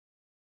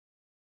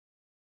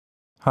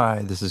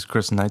Hi, this is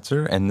Chris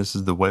Neitzer, and this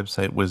is the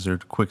Website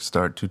Wizard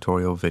Quickstart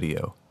tutorial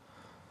video.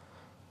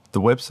 The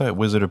Website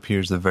Wizard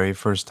appears the very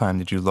first time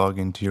that you log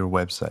into your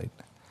website.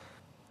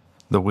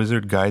 The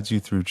wizard guides you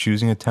through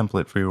choosing a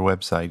template for your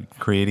website,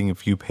 creating a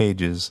few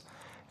pages,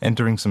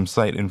 entering some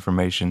site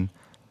information,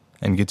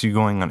 and gets you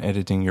going on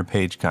editing your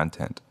page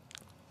content.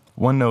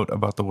 One note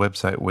about the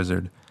Website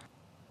Wizard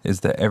is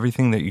that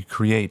everything that you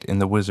create in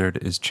the wizard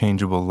is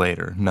changeable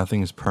later.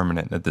 Nothing is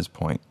permanent at this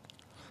point.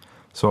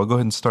 So I'll go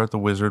ahead and start the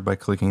wizard by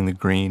clicking the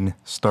green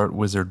Start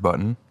Wizard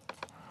button.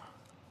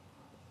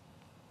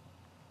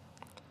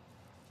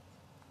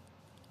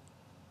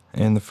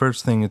 And the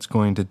first thing it's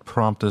going to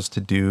prompt us to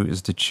do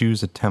is to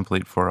choose a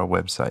template for our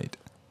website.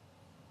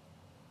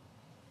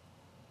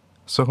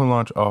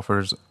 Soholaunch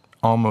offers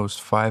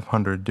almost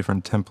 500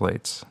 different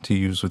templates to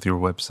use with your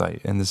website,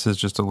 and this is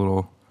just a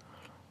little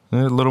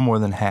more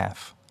than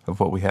half of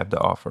what we have to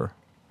offer.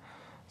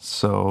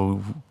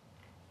 So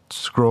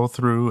scroll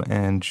through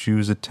and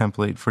choose a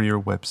template for your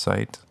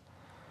website.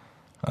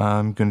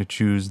 I'm going to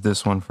choose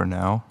this one for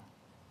now.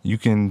 You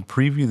can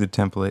preview the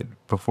template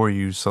before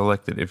you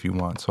select it if you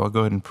want, so I'll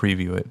go ahead and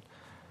preview it.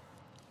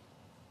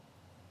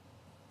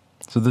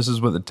 So this is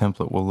what the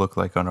template will look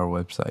like on our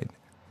website.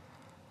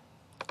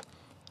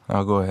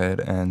 I'll go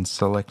ahead and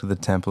select the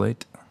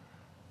template.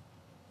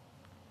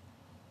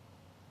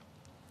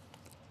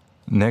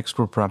 Next,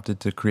 we're prompted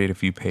to create a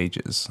few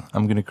pages.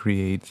 I'm going to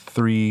create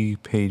 3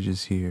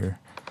 pages here: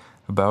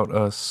 About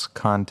Us,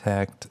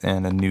 Contact,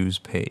 and a news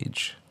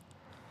page.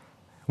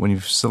 When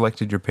you've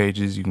selected your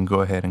pages, you can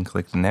go ahead and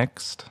click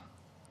Next.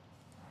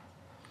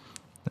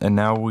 And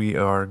now we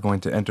are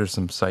going to enter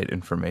some site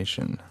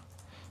information.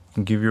 You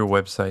can give your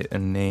website a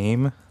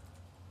name.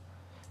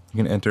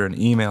 You can enter an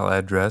email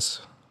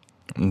address.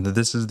 And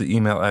this is the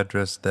email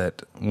address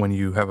that when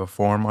you have a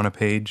form on a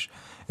page,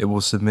 it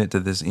will submit to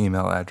this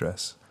email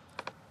address.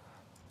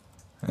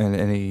 And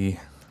any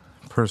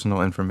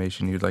personal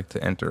information you'd like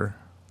to enter.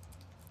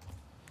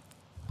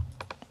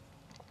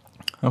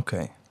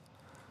 Okay.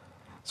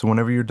 So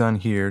whenever you're done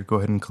here, go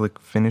ahead and click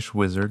Finish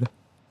Wizard.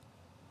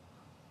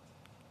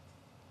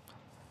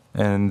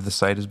 And the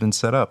site has been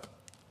set up.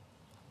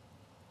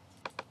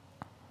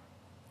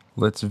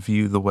 Let's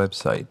view the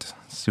website,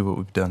 see what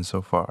we've done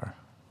so far.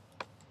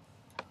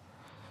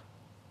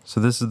 So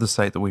this is the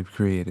site that we've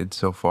created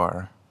so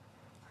far.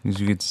 As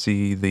you can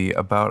see, the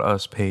About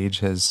Us page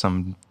has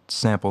some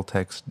sample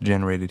text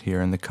generated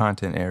here in the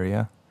content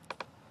area.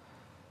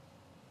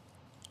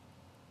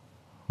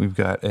 We've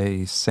got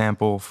a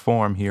sample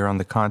form here on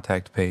the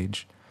contact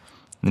page,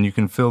 and you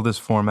can fill this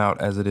form out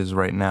as it is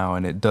right now,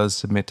 and it does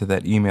submit to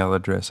that email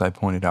address I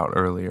pointed out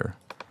earlier.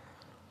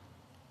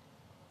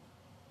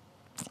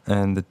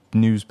 And the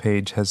news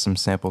page has some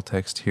sample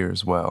text here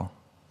as well.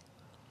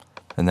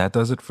 And that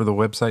does it for the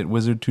Website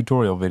Wizard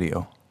tutorial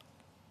video.